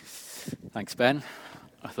Thanks, Ben.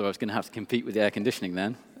 I thought I was going to have to compete with the air conditioning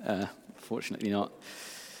then. Fortunately not.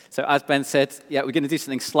 So as Ben said, we're going to do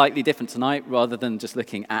something slightly different tonight. Rather than just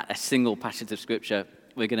looking at a single passage of Scripture,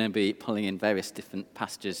 we're going to be pulling in various different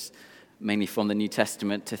passages, mainly from the New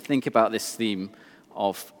Testament, to think about this theme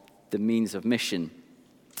of the means of mission.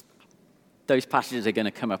 Those passages are going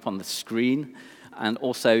to come up on the screen, and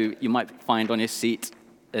also you might find on your seat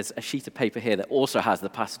there's a sheet of paper here that also has the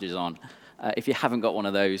passages on. If you haven't got one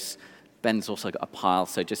of those, Ben's also got a pile,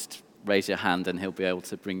 so just raise your hand and he'll be able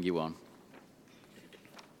to bring you one.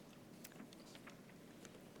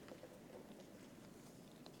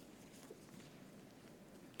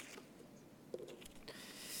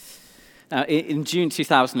 Now, in June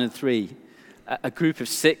 2003, a group of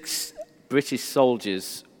 6 British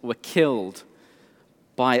soldiers were killed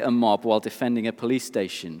by a mob while defending a police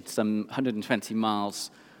station some 120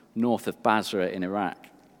 miles north of Basra in Iraq.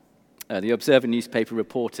 The Observer newspaper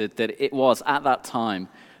reported that it was, at that time,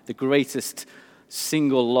 the greatest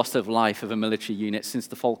single loss of life of a military unit since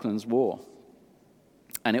the Falklands War.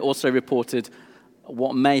 And it also reported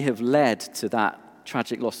what may have led to that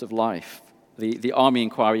tragic loss of life. The army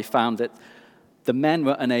inquiry found that the men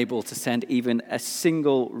were unable to send even a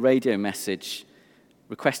single radio message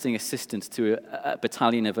requesting assistance to a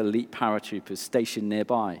battalion of elite paratroopers stationed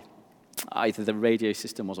nearby. Either the radio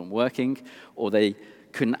system wasn't working or they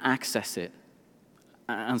couldn't access it,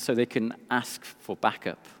 and so they couldn't ask for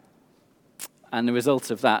backup. And the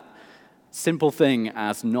result of that simple thing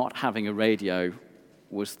as not having a radio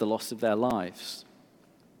was the loss of their lives.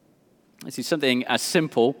 This is something as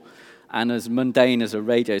simple and as mundane as a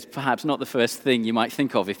radio is perhaps not the first thing you might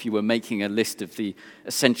think of if you were making a list of the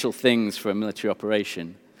essential things for a military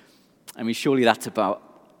operation. I mean, surely it's about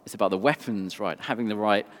the weapons, right? Having the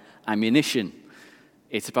right ammunition.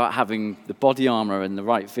 It's about having the body armor and the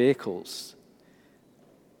right vehicles.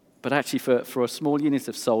 But actually, for a small unit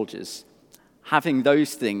of soldiers, having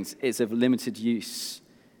those things is of limited use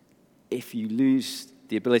if you lose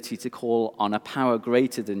the ability to call on a power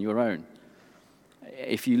greater than your own.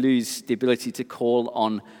 If you lose the ability to call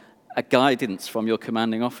on a guidance from your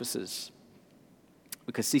commanding officers.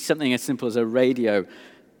 Because see, something as simple as a radio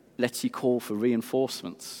lets you call for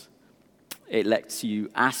reinforcements. It lets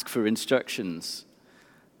you ask for instructions.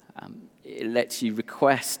 It lets you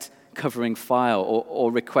request covering fire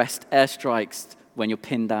or request airstrikes when you're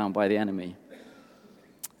pinned down by the enemy.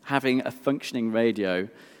 Having a functioning radio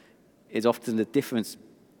is often the difference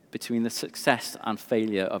between the success and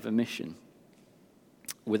failure of a mission.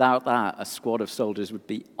 Without that, a squad of soldiers would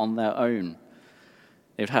be on their own.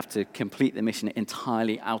 They would have to complete the mission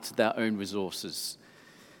entirely out of their own resources.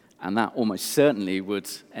 And that almost certainly would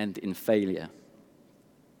end in failure.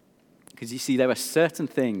 Because you see, there are certain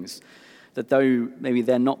things that though maybe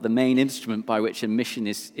they're not the main instrument by which a mission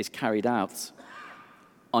is carried out,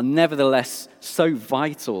 are nevertheless so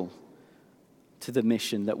vital to the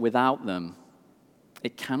mission that without them,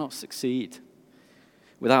 it cannot succeed.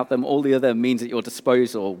 Without them, all the other means at your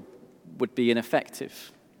disposal would be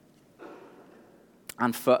ineffective.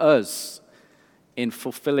 And for us, in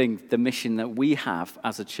fulfilling the mission that we have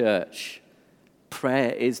as a church,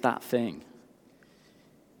 prayer is that thing.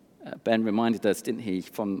 Ben reminded us, didn't he,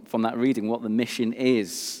 from that reading, what the mission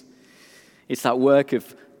is. It's that work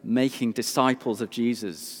of making disciples of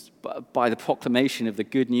Jesus by the proclamation of the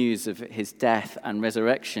good news of his death and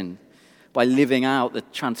resurrection, by living out the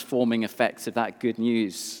transforming effects of that good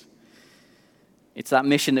news. It's that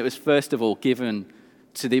mission that was first of all given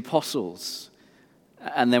to the apostles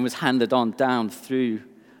and then was handed on down through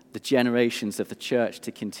the generations of the church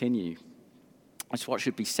to continue. It's what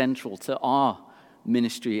should be central to our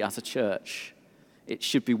ministry as a church. It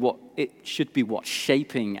should be what's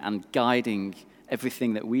shaping and guiding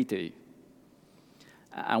everything that we do.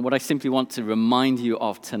 And what I simply want to remind you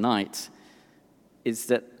of tonight is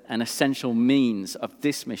that an essential means of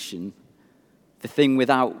this mission, the thing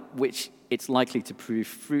without which it's likely to prove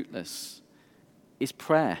fruitless, is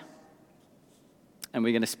prayer. And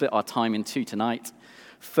we're going to split our time in two tonight.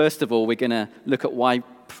 First of all, we're going to look at why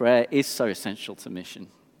prayer is so essential to mission.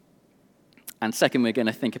 And second, we're going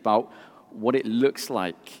to think about what it looks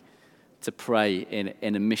like to pray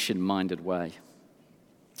in a mission-minded way.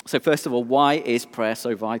 So first of all, why is prayer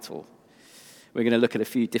so vital? We're going to look at a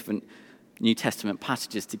few different New Testament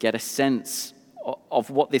passages to get a sense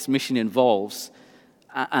of what this mission involves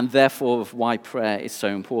and therefore of why prayer is so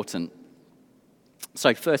important.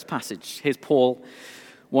 So first passage, here's Paul,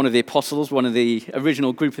 one of the apostles, one of the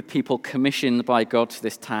original group of people commissioned by God to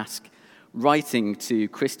this task, writing to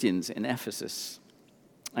Christians in Ephesus.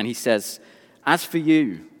 And he says, "As for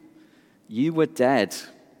you, you were dead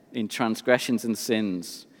in transgressions and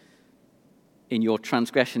sins, in your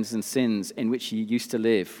transgressions and sins in which you used to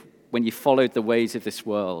live, when you followed the ways of this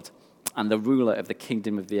world and the ruler of the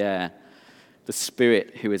kingdom of the air, the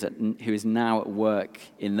spirit who is now at work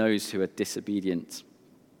in those who are disobedient.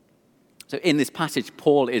 So in this passage,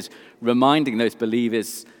 Paul is reminding those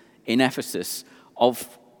believers in Ephesus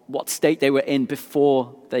of what state they were in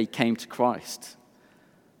before they came to Christ.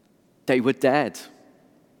 They were dead.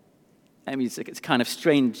 I mean, it's a kind of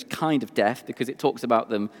strange kind of death because it talks about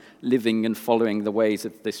them living and following the ways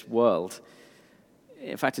of this world.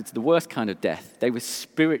 In fact, it's the worst kind of death. They were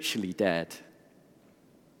spiritually dead.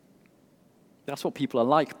 That's what people are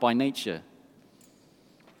like by nature.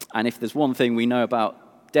 And if there's one thing we know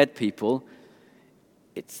about dead people,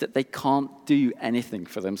 it's that they can't do anything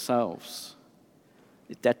for themselves.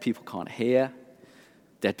 Dead people can't hear.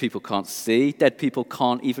 Dead people can't see. Dead people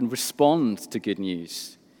can't even respond to good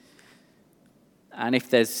news. And if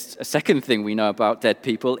there's a second thing we know about dead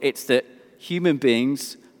people, it's that human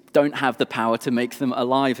beings don't have the power to make them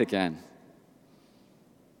alive again.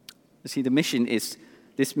 You see,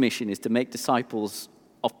 this mission is to make disciples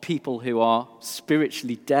of people who are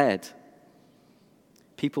spiritually dead,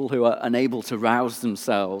 people who are unable to rouse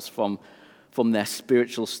themselves from their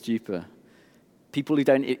spiritual stupor, people who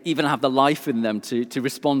don't even have the life in them to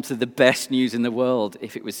respond to the best news in the world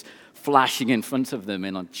if it was flashing in front of them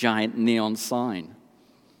in a giant neon sign.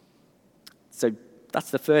 So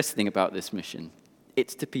that's the first thing about this mission.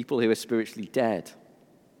 It's to people who are spiritually dead.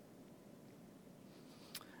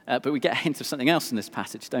 But we get a hint of something else in this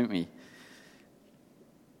passage, don't we?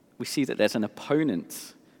 We see that there's an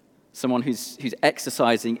opponent, someone who's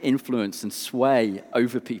exercising influence and sway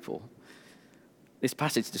over people. This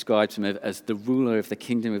passage describes him as the ruler of the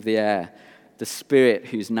kingdom of the air, the spirit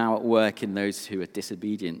who's now at work in those who are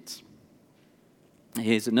disobedient.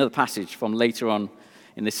 Here's another passage from later on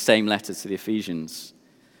in this same letter to the Ephesians.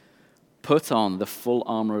 Put on the full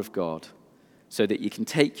armor of God, so that you can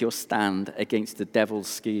take your stand against the devil's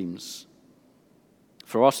schemes.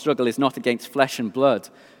 For our struggle is not against flesh and blood,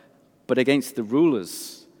 but against the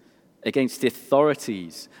rulers, against the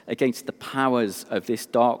authorities, against the powers of this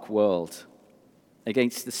dark world,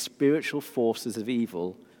 against the spiritual forces of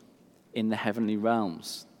evil in the heavenly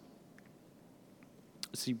realms.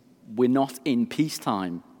 See, we're not in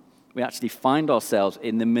peacetime. We actually find ourselves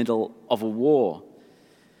in the middle of a war.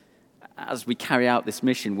 As we carry out this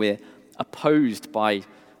mission, we're opposed by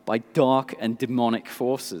dark and demonic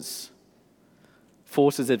forces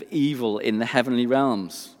of evil in the heavenly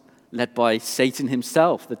realms, led by Satan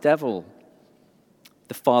himself, the devil,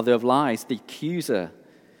 the father of lies, the accuser,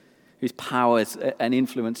 whose powers and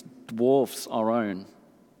influence dwarfs our own.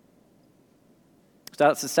 So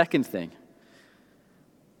that's the second thing.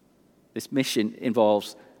 This mission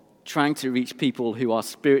involves trying to reach people who are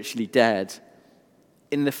spiritually dead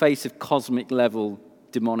in the face of cosmic level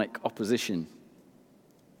demonic opposition.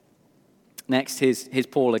 Next, here's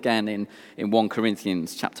Paul again in 1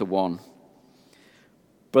 Corinthians chapter 1.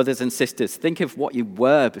 Brothers and sisters, think of what you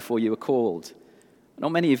were before you were called.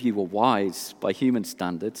 Not many of you were wise by human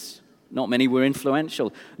standards. Not many were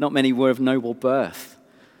influential. Not many were of noble birth.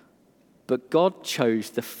 But God chose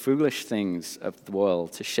the foolish things of the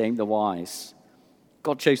world to shame the wise.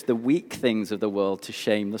 God chose the weak things of the world to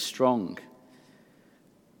shame the strong.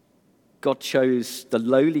 God chose the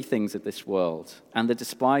lowly things of this world and the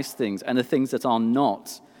despised things and the things that are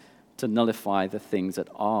not to nullify the things that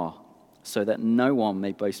are, so that no one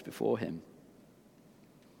may boast before him.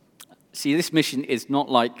 See, this mission is not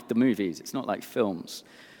like the movies. It's not like films.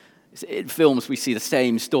 In films, we see the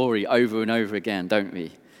same story over and over again, don't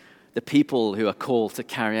we? The people who are called to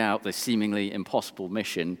carry out this seemingly impossible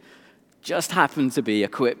mission just happen to be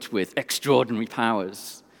equipped with extraordinary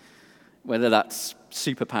powers, whether that's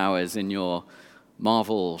superpowers in your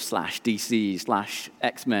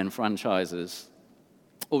Marvel/DC/X-Men franchises,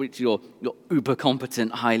 or it's your uber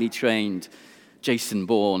competent, highly trained Jason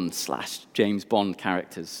Bourne/James Bond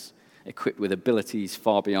characters equipped with abilities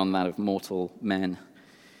far beyond that of mortal men.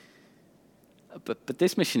 But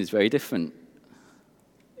this mission is very different.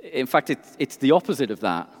 In fact, it's the opposite of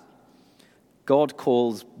that. God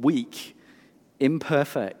calls weak,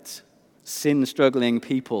 imperfect, sin-struggling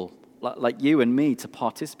people like you and me to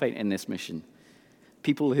participate in this mission.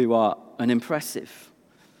 People who are unimpressive,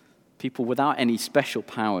 people without any special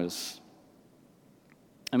powers.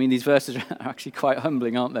 I mean, these verses are actually quite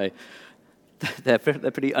humbling, aren't they? They're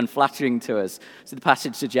pretty unflattering to us. So the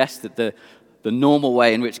passage suggests that the normal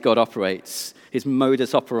way in which God operates, his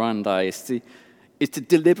modus operandi, is to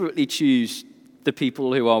deliberately choose the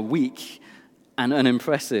people who are weak and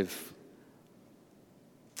unimpressive.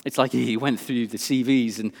 It's like he went through the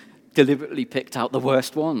CVs and deliberately picked out the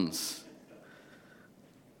worst ones.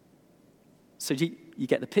 So you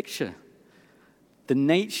get the picture. The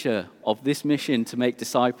nature of this mission to make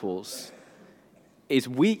disciples is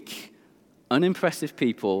weak, unimpressive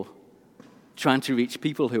people trying to reach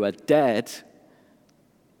people who are dead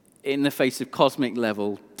in the face of cosmic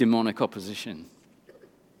level demonic opposition.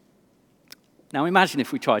 Now imagine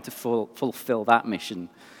if we tried to fulfill that mission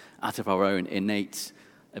out of our own innate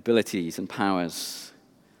abilities and powers.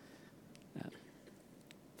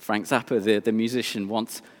 Frank Zappa, the musician,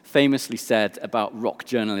 once famously said about rock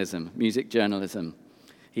journalism, music journalism,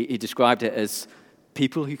 he described it as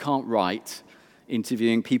people who can't write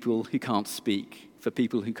interviewing people who can't speak for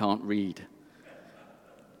people who can't read.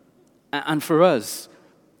 And for us,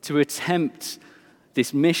 to attempt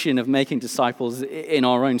this mission of making disciples in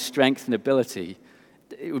our own strength and ability,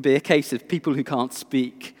 it would be a case of people who can't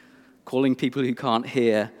speak, calling people who can't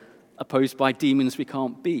hear, opposed by demons we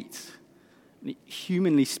can't beat.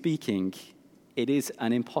 Humanly speaking, it is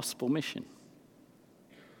an impossible mission.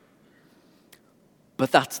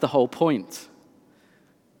 But that's the whole point.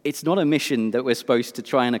 It's not a mission that we're supposed to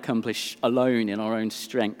try and accomplish alone in our own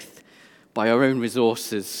strength, by our own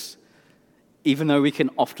resources, even though we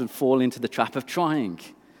can often fall into the trap of trying.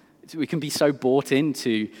 We can be so bought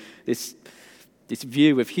into this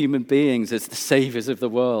view of human beings as the saviors of the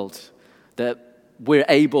world that we're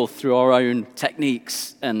able, through our own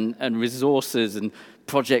techniques and resources and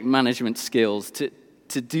project management skills,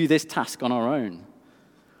 to do this task on our own.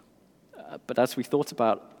 But as we thought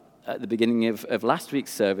about at the beginning of last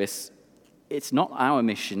week's service, it's not our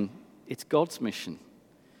mission, it's God's mission.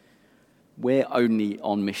 We're only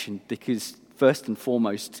on mission because, first and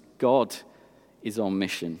foremost, God is on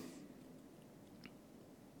mission.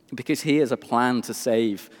 Because he has a plan to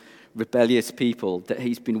save rebellious people that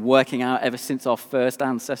he's been working out ever since our first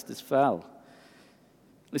ancestors fell.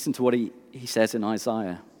 Listen to what he says in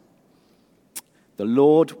Isaiah. The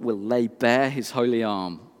Lord will lay bare his holy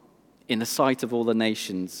arm in the sight of all the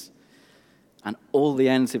nations, and all the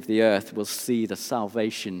ends of the earth will see the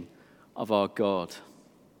salvation of our God.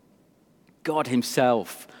 God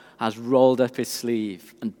himself has rolled up his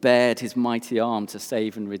sleeve and bared his mighty arm to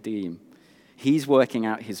save and redeem. He's working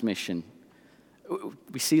out his mission.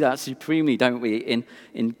 We see that supremely, don't we,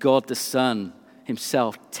 in God the Son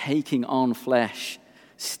himself taking on flesh,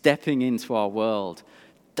 stepping into our world,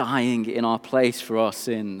 dying in our place for our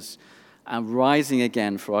sins, and rising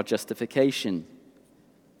again for our justification.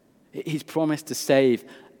 He's promised to save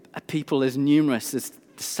a people as numerous as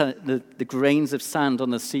the grains of sand on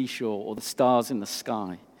the seashore or the stars in the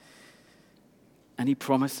sky. And he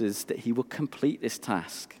promises that he will complete this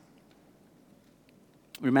task.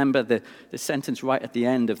 Remember the sentence right at the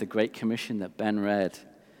end of the Great Commission that Ben read.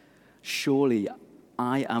 Surely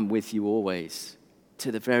I am with you always,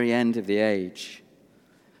 to the very end of the age.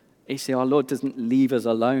 You see, our Lord doesn't leave us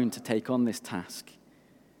alone to take on this task.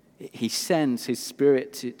 He sends his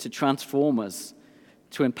Spirit to transform us,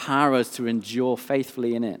 to empower us to endure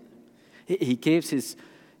faithfully in it. He gives his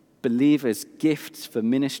believers gifts for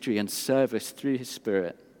ministry and service through his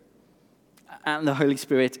Spirit. And the Holy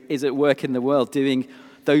Spirit is at work in the world doing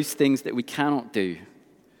those things that we cannot do,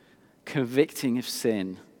 convicting of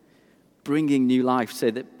sin, bringing new life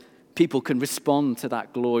so that people can respond to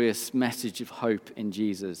that glorious message of hope in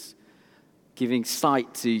Jesus, giving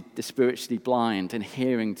sight to the spiritually blind and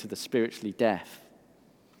hearing to the spiritually deaf.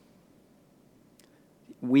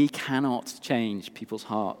 We cannot change people's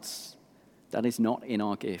hearts. That is not in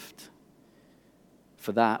our gift.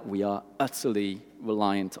 For that, we are utterly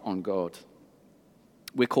reliant on God.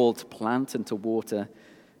 We're called to plant and to water,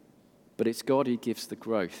 but it's God who gives the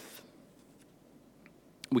growth.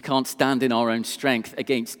 We can't stand in our own strength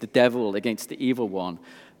against the devil, against the evil one,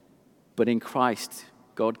 but in Christ,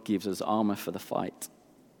 God gives us armor for the fight.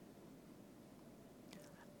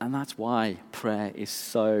 And that's why prayer is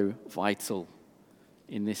so vital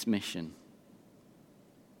in this mission.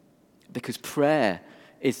 Because prayer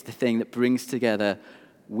is the thing that brings together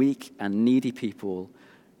weak and needy people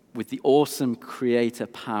with the awesome creator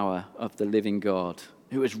power of the living God,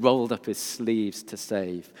 who has rolled up his sleeves to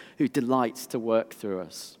save, who delights to work through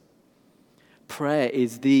us. Prayer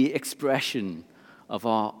is the expression of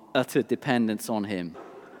our utter dependence on him.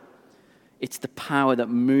 It's the power that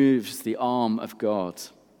moves the arm of God.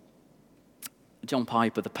 John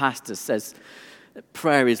Piper, the pastor, says that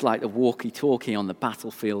prayer is like the walkie-talkie on the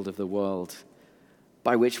battlefield of the world,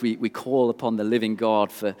 by which we call upon the living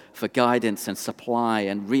God for guidance and supply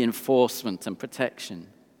and reinforcement and protection.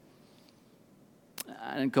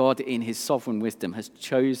 And God, in his sovereign wisdom, has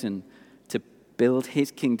chosen to build his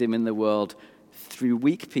kingdom in the world through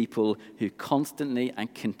weak people who constantly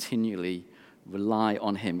and continually rely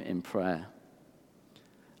on him in prayer.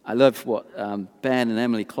 I love what Ben and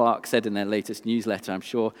Emily Clark said in their latest newsletter. I'm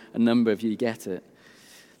sure a number of you get it.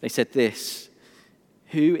 They said this: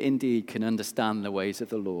 "Who indeed can understand the ways of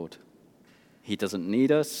the Lord? He doesn't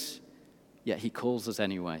need us, yet he calls us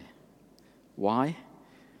anyway. Why?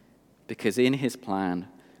 Because in his plan,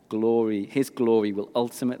 his glory will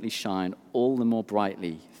ultimately shine all the more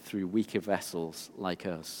brightly through weaker vessels like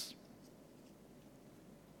us."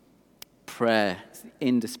 Prayer is the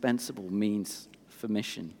indispensable means for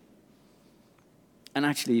mission. And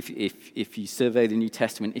actually, if you survey the New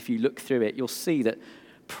Testament, if you look through it, you'll see that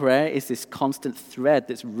prayer is this constant thread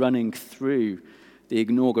that's running through the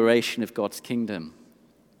inauguration of God's kingdom.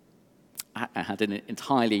 I had an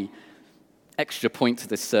entirely extra point to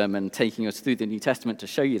this sermon, taking us through the New Testament to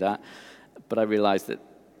show you that, but I realized that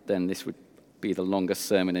then this would be the longest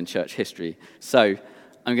sermon in church history. So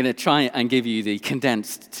I'm going to try and give you the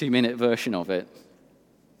condensed 2-minute version of it,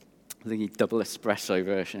 the double espresso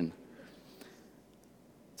version.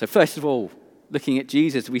 So first of all, looking at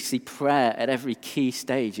Jesus, we see prayer at every key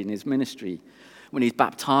stage in his ministry. When he's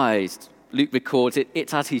baptized, Luke records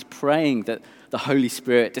it's as he's praying that the Holy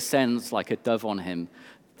Spirit descends like a dove on him,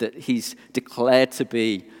 that he's declared to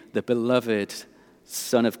be the beloved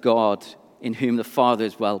Son of God in whom the Father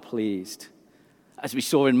is well pleased. As we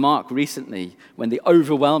saw in Mark recently, when the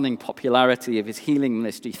overwhelming popularity of his healing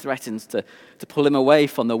ministry threatens to pull him away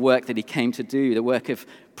from the work that he came to do, the work of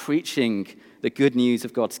preaching the good news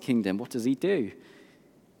of God's kingdom, what does he do?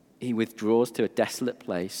 He withdraws to a desolate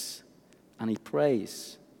place and he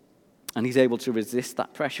prays. And he's able to resist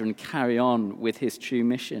that pressure and carry on with his true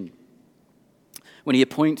mission. When he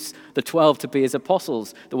appoints the 12 to be his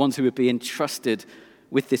apostles, the ones who would be entrusted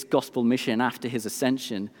with this gospel mission after his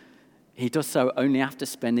ascension, he does so only after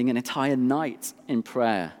spending an entire night in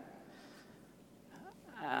prayer.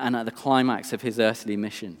 And at the climax of his earthly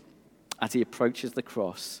mission, as he approaches the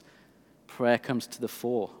cross, prayer comes to the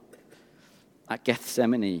fore. At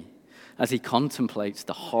Gethsemane, as he contemplates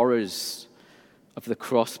the horrors of the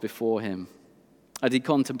cross before him, as he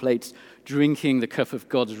contemplates drinking the cup of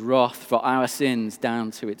God's wrath for our sins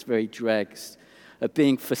down to its very dregs, of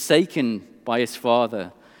being forsaken by his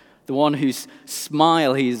Father, the one whose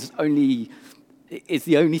smile is the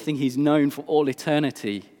only thing he's known for all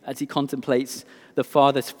eternity, as he contemplates the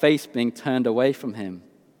Father's face being turned away from him.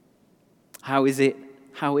 How is it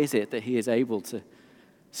that he is able to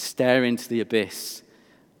stare into the abyss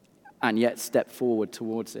and yet step forward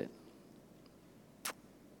towards it?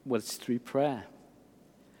 Well, it's through prayer.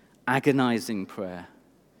 Agonizing prayer.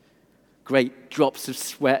 Great drops of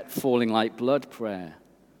sweat falling like blood prayer.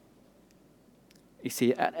 You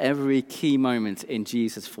see, at every key moment in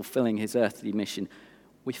Jesus fulfilling his earthly mission,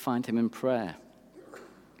 we find him in prayer.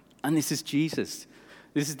 And this is Jesus.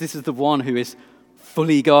 This is the one who is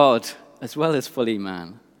fully God as well as fully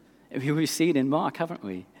man. We've seen in Mark, haven't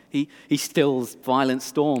we? He stills violent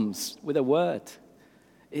storms with a word.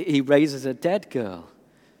 He raises a dead girl.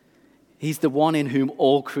 He's the one in whom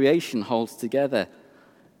all creation holds together.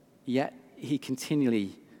 Yet he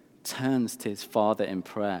continually turns to his Father in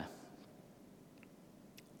prayer.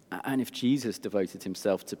 And if Jesus devoted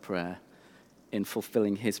himself to prayer in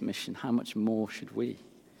fulfilling his mission, how much more should we?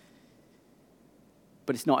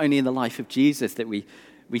 But it's not only in the life of Jesus that we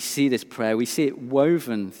see this prayer. We see it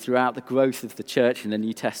woven throughout the growth of the church in the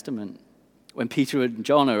New Testament. When Peter and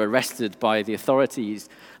John are arrested by the authorities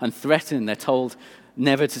and threatened, they're told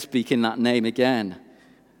never to speak in that name again.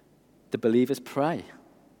 The believers pray.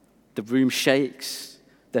 The room shakes.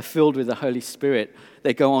 They're filled with the Holy Spirit.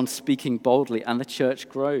 They go on speaking boldly, and the church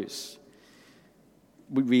grows.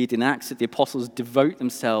 We read in Acts that the apostles devote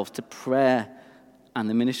themselves to prayer and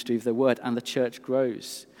the ministry of the word, and the church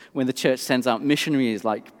grows. When the church sends out missionaries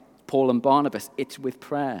like Paul and Barnabas, it's with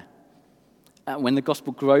prayer. When the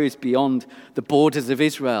gospel grows beyond the borders of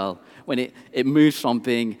Israel, when it moves from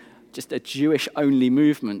being just a Jewish-only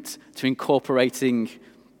movement to incorporating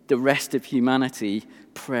the rest of humanity,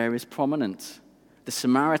 prayer is prominent. The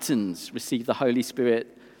Samaritans received the Holy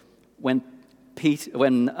Spirit when Peter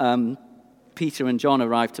and John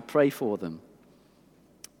arrived to pray for them.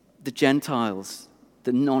 The Gentiles,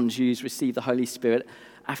 the non-Jews, receive the Holy Spirit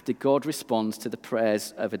after God responds to the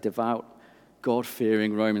prayers of a devout,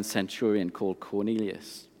 God-fearing Roman centurion called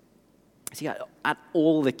Cornelius. See, at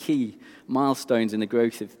all the key milestones in the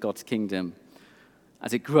growth of God's kingdom,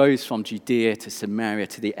 as it grows from Judea to Samaria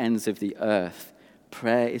to the ends of the earth,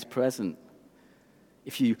 prayer is present.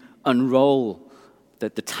 If you unroll the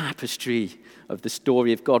tapestry of the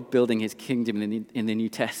story of God building his kingdom in the New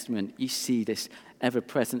Testament, you see this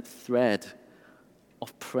ever-present thread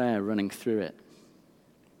of prayer running through it.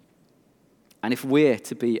 And if we're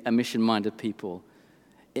to be a mission-minded people,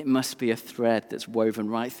 it must be a thread that's woven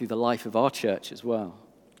right through the life of our church as well.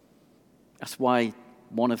 That's why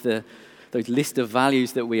one of those list of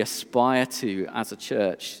values that we aspire to as a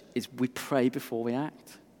church is we pray before we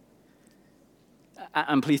act.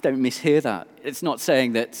 And please don't mishear that. It's not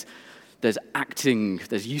saying that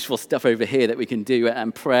there's useful stuff over here that we can do,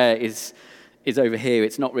 and prayer is over here.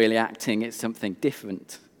 It's not really acting, it's something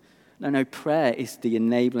different. No, prayer is the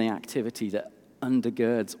enabling activity that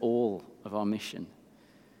undergirds all of our mission.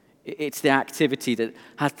 It's the activity that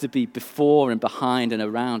has to be before and behind and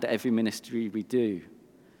around every ministry we do.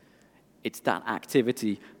 It's that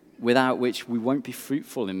activity without which we won't be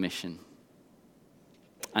fruitful in mission.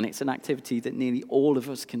 And it's an activity that nearly all of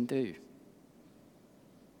us can do.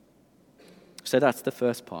 So that's the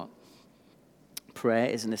first part. Prayer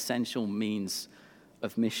is an essential means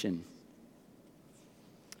of mission.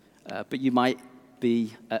 But you might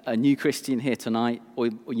be a new Christian here tonight, or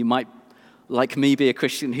you might, like me, be a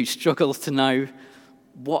Christian who struggles to know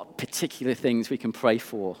what particular things we can pray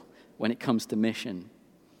for when it comes to mission.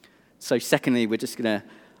 So secondly, we're just going to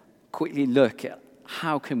quickly look at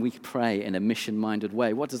how can we pray in a mission-minded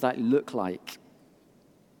way? What does that look like?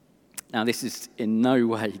 Now, this is in no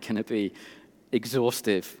way going to be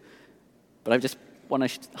exhaustive, but I just want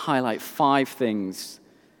to highlight 5 things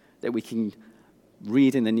that we can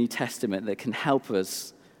read in the New Testament that can help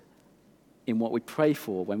us in what we pray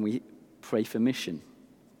for when we pray for mission.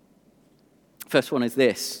 First one is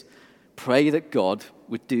this: pray that God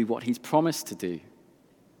would do what he's promised to do.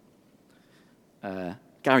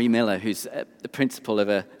 Gary Miller, who's the principal of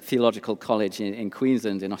a theological college in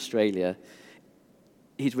Queensland in Australia,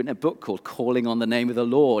 he's written a book called Calling on the Name of the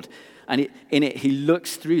Lord. And in it, he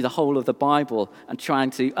looks through the whole of the Bible and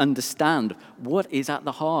trying to understand what is at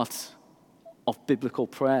the heart of biblical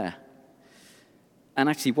prayer. And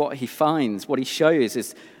actually what he finds, what he shows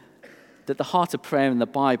is that the heart of prayer in the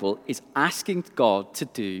Bible is asking God to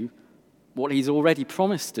do what he's already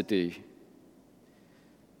promised to do.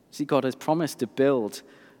 See, God has promised to build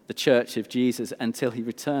the church of Jesus until he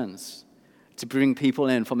returns, to bring people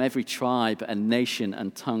in from every tribe and nation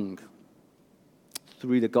and tongue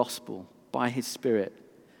through the gospel by his Spirit,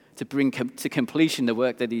 to bring to completion the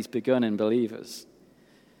work that he's begun in believers.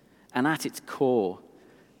 And at its core,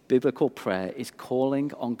 biblical prayer is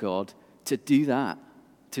calling on God to do that,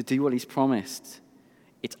 to do what he's promised.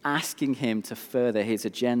 It's asking him to further his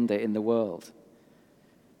agenda in the world.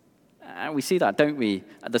 And we see that, don't we,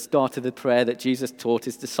 at the start of the prayer that Jesus taught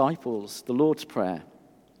his disciples, the Lord's Prayer.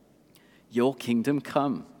 Your kingdom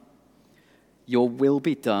come. Your will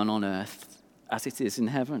be done on earth as it is in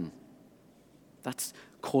heaven. That's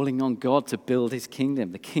calling on God to build his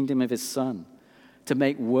kingdom, the kingdom of his Son, to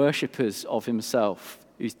make worshippers of himself,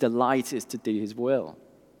 whose delight is to do his will.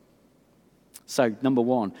 So, number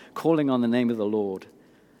 1, calling on the name of the Lord,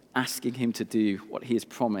 asking him to do what he has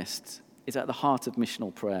promised, is at the heart of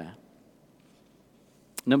missional prayer.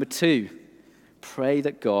 Number 2, pray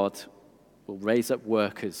that God will raise up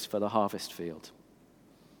workers for the harvest field.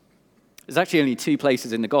 There's actually only 2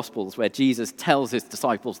 places in the Gospels where Jesus tells his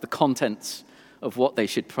disciples the contents of what they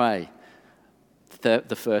should pray.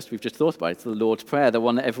 The first we've just thought about, it's the Lord's Prayer, the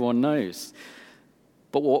one that everyone knows.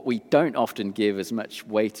 But what we don't often give as much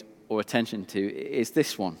weight or attention to is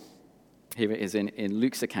this one. Here it is in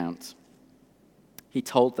Luke's account. He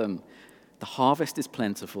told them, the harvest is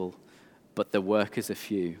plentiful, but the workers are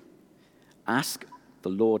few. Ask the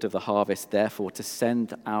Lord of the harvest, therefore, to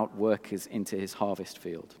send out workers into his harvest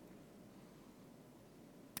field.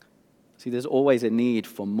 See, there's always a need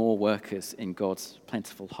for more workers in God's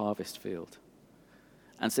plentiful harvest field.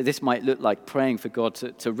 And so this might look like praying for God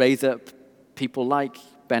to raise up people like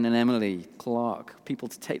Ben and Emily Clark, people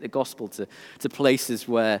to take the gospel to places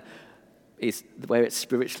where it's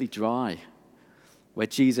spiritually dry, where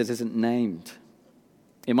Jesus isn't named.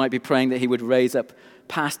 It might be praying that he would raise up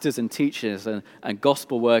pastors and teachers and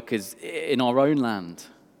gospel workers in our own land.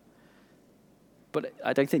 But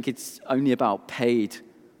I don't think it's only about paid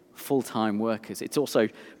full-time workers. It's also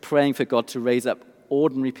praying for God to raise up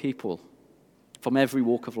ordinary people from every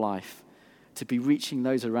walk of life to be reaching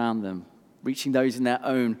those around them, reaching those in their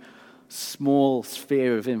own small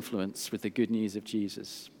sphere of influence with the good news of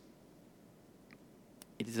Jesus.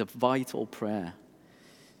 It is a vital prayer.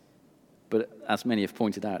 But as many have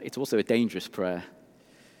pointed out, it's also a dangerous prayer,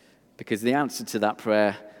 because the answer to that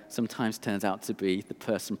prayer sometimes turns out to be the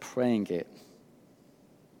person praying it.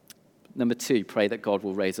 Number 2, pray that God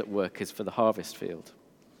will raise up workers for the harvest field.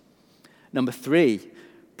 Number 3,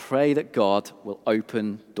 pray that God will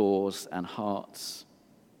open doors and hearts.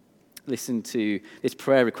 Listen to this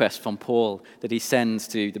prayer request from Paul that he sends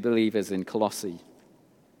to the believers in Colossae.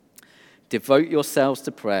 Devote yourselves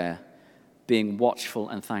to prayer, being watchful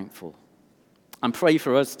and thankful. And pray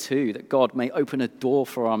for us too, that God may open a door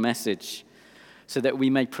for our message, so that we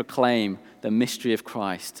may proclaim the mystery of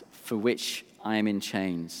Christ, for which I am in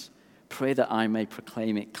chains. Pray that I may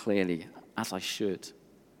proclaim it clearly, as I should.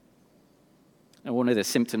 And one of the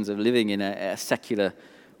symptoms of living in a secular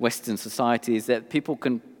Western society is that people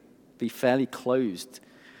can be fairly closed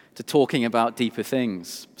to talking about deeper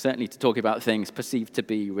things, certainly to talking about things perceived to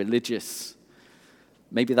be religious.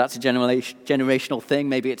 Maybe that's a generational thing,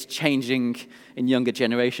 maybe it's changing in younger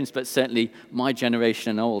generations, but certainly my generation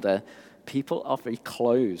and older, people are very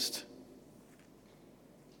closed.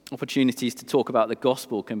 Opportunities to talk about the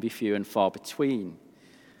gospel can be few and far between.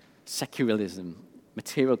 Secularism,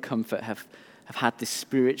 material comfort have had this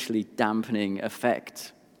spiritually dampening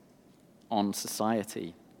effect on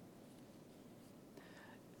society.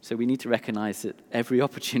 So we need to recognize that every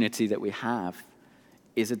opportunity that we have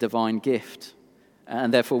is a divine gift.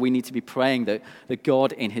 And therefore we need to be praying that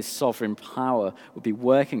God in his sovereign power will be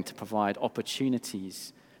working to provide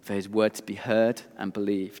opportunities for his word to be heard and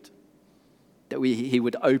believed. That he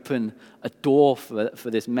would open a door for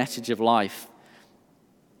this message of life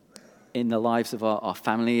in the lives of our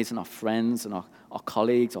families and our friends and our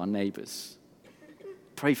colleagues, our neighbors.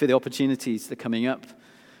 Pray for the opportunities that are coming up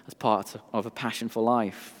as part of a passion for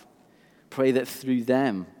life. Pray that through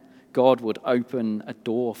them, God would open a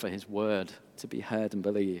door for his word to be heard and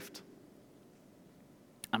believed.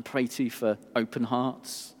 And pray too for open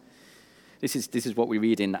hearts. This is what we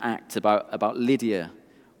read in Acts about Lydia,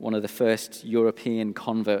 one of the first European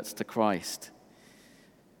converts to Christ.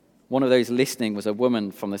 One of those listening was a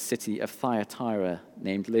woman from the city of Thyatira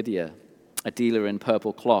named Lydia, a dealer in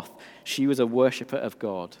purple cloth. She was a worshipper of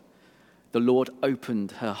God. The Lord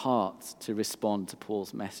opened her heart to respond to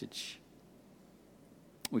Paul's message.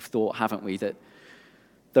 We've thought, haven't we, that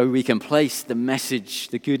though we can place the message,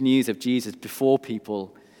 the good news of Jesus before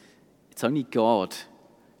people, it's only God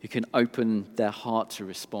who can open their heart to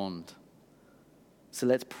respond. So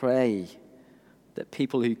let's pray that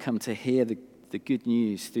people who come to hear the good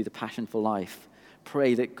news through the Passion for Life,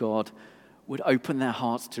 pray that God would open their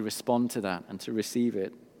hearts to respond to that and to receive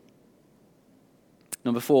it.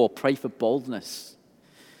 Number 4, pray for boldness.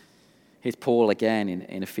 Here's Paul again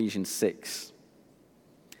in Ephesians 6.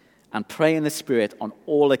 And pray in the Spirit on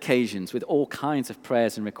all occasions with all kinds of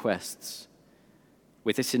prayers and requests.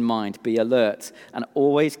 With this in mind, be alert and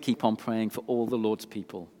always keep on praying for all the Lord's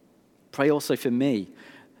people. Pray also for me,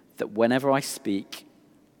 that whenever I speak,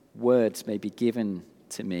 words may be given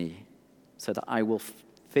to me, so that I will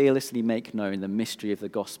fearlessly make known the mystery of the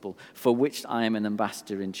gospel, for which I am an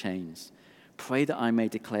ambassador in chains. Pray that I may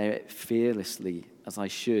declare it fearlessly as I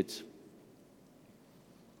should.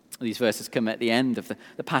 These verses come at the end of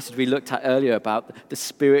the passage we looked at earlier about the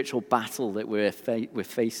spiritual battle that we're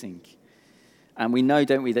facing. And we know,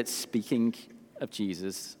 don't we, that speaking of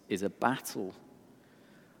Jesus is a battle.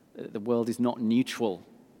 The world is not neutral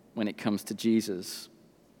when it comes to Jesus.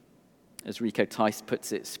 As Rico Tice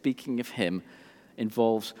puts it, speaking of him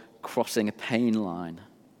involves crossing a pain line,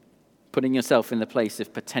 putting yourself in the place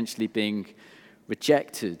of potentially being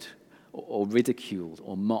rejected or ridiculed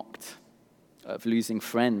or mocked, of losing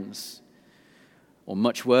friends, or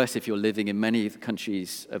much worse if you're living in many of the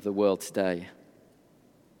countries of the world today.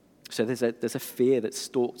 So there's a fear that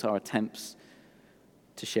stalks our attempts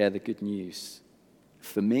to share the good news.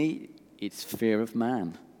 For me, it's fear of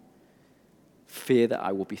man. Fear that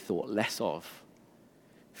I will be thought less of.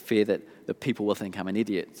 Fear that people will think I'm an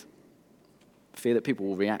idiot. Fear that people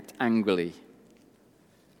will react angrily.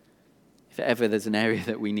 If ever there's an area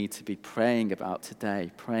that we need to be praying about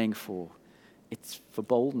today, praying for, it's for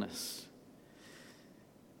boldness.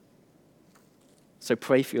 So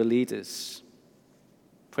pray for your leaders.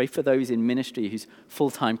 Pray for those in ministry whose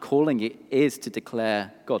full-time calling it is to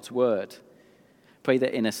declare God's word. Pray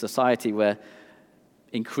that in a society where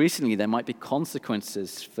increasingly there might be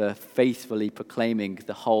consequences for faithfully proclaiming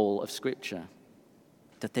the whole of Scripture,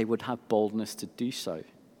 that they would have boldness to do so.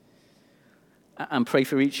 And pray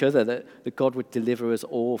for each other that God would deliver us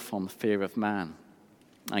all from fear of man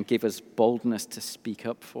and give us boldness to speak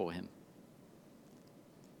up for him.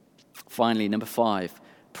 Finally, number 5,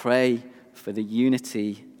 pray for the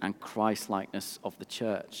unity and Christ-likeness of the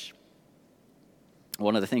church.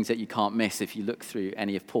 One of the things that you can't miss if you look through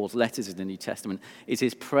any of Paul's letters in the New Testament is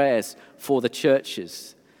his prayers for the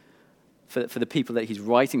churches, for the people that he's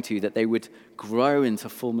writing to, that they would grow into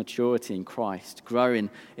full maturity in Christ, grow in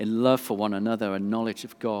love for one another and knowledge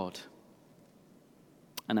of God.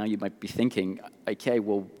 And now you might be thinking, okay,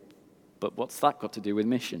 well, but what's that got to do with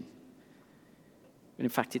mission? But in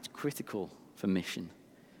fact, it's critical for mission.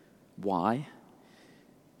 Why?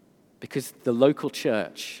 Because the local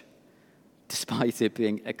church, despite it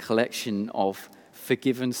being a collection of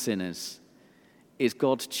forgiven sinners, is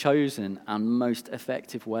God's chosen and most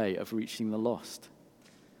effective way of reaching the lost.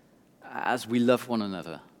 As we love one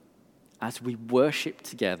another, as we worship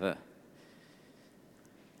together,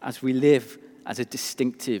 as we live as a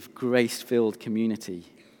distinctive, grace-filled community,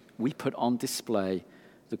 we put on display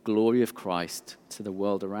the glory of Christ to the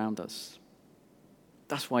world around us.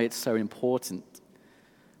 That's why it's so important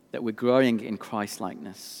that we're growing in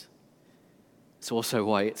Christ-likeness. It's also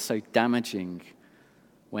why it's so damaging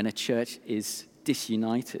when a church is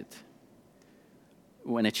disunited,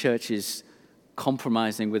 when a church is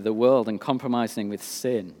compromising with the world and compromising with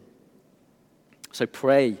sin. So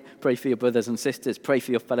pray for your brothers and sisters, pray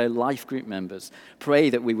for your fellow life group members, pray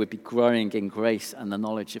that we would be growing in grace and the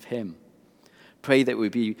knowledge of him. Pray that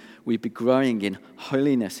we'd be growing in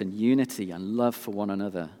holiness and unity and love for one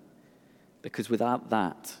another, because without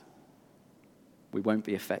that, we won't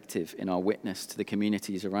be effective in our witness to the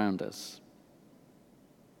communities around us.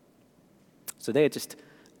 So there are just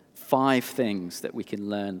 5 things that we can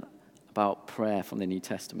learn about prayer from the New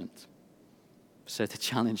Testament. So the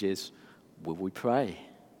challenge is, will we pray?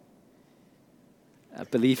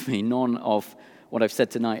 Believe me, none of what I've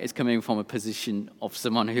said tonight is coming from a position of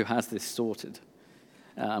someone who has this sorted.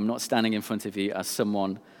 I'm not standing in front of you as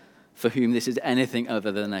someone for whom this is anything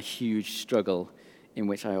other than a huge struggle in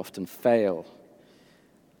which I often fail.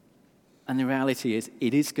 And the reality is,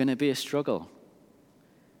 it is going to be a struggle,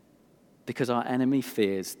 because our enemy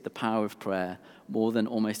fears the power of prayer more than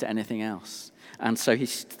almost anything else. And so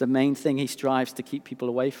the main thing he strives to keep people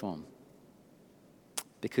away from,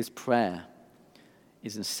 because prayer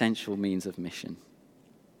is an essential means of mission.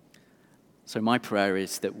 So my prayer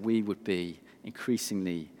is that we would be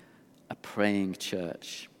increasingly a praying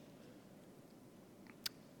church.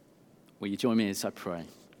 Will you join me as I pray?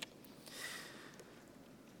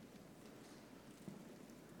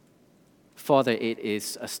 Father, it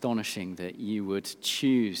is astonishing that you would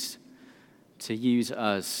choose to use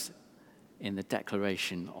us in the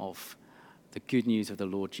declaration of the good news of the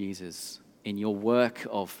Lord Jesus, in your work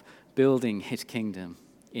of building his kingdom,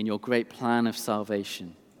 in your great plan of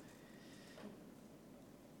salvation.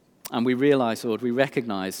 And we realize, Lord, we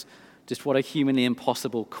recognize just what a humanly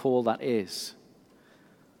impossible call that is.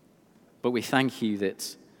 But we thank you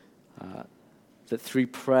that through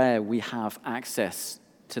prayer we have access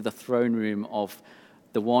to the throne room of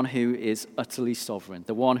the one who is utterly sovereign,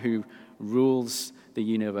 the one who rules the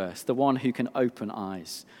universe, the one who can open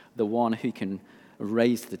eyes, the one who can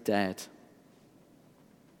raise the dead.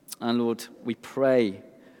 And Lord, we pray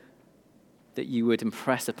that you would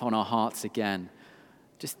impress upon our hearts again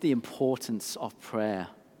just the importance of prayer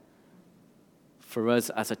for us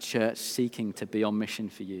as a church seeking to be on mission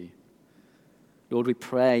for you. Lord, we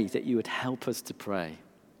pray that you would help us to pray.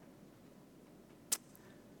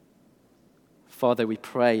 Father, we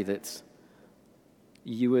pray that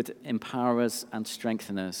you would empower us and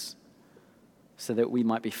strengthen us so that we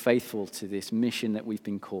might be faithful to this mission that we've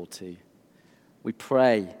been called to. We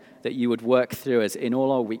pray that you would work through us in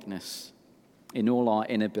all our weakness, in all our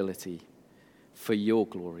inability, for your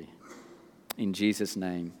glory. In Jesus'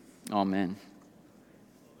 name, amen.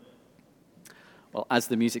 Well, as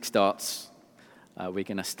the music starts, we're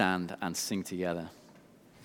going to stand and sing together.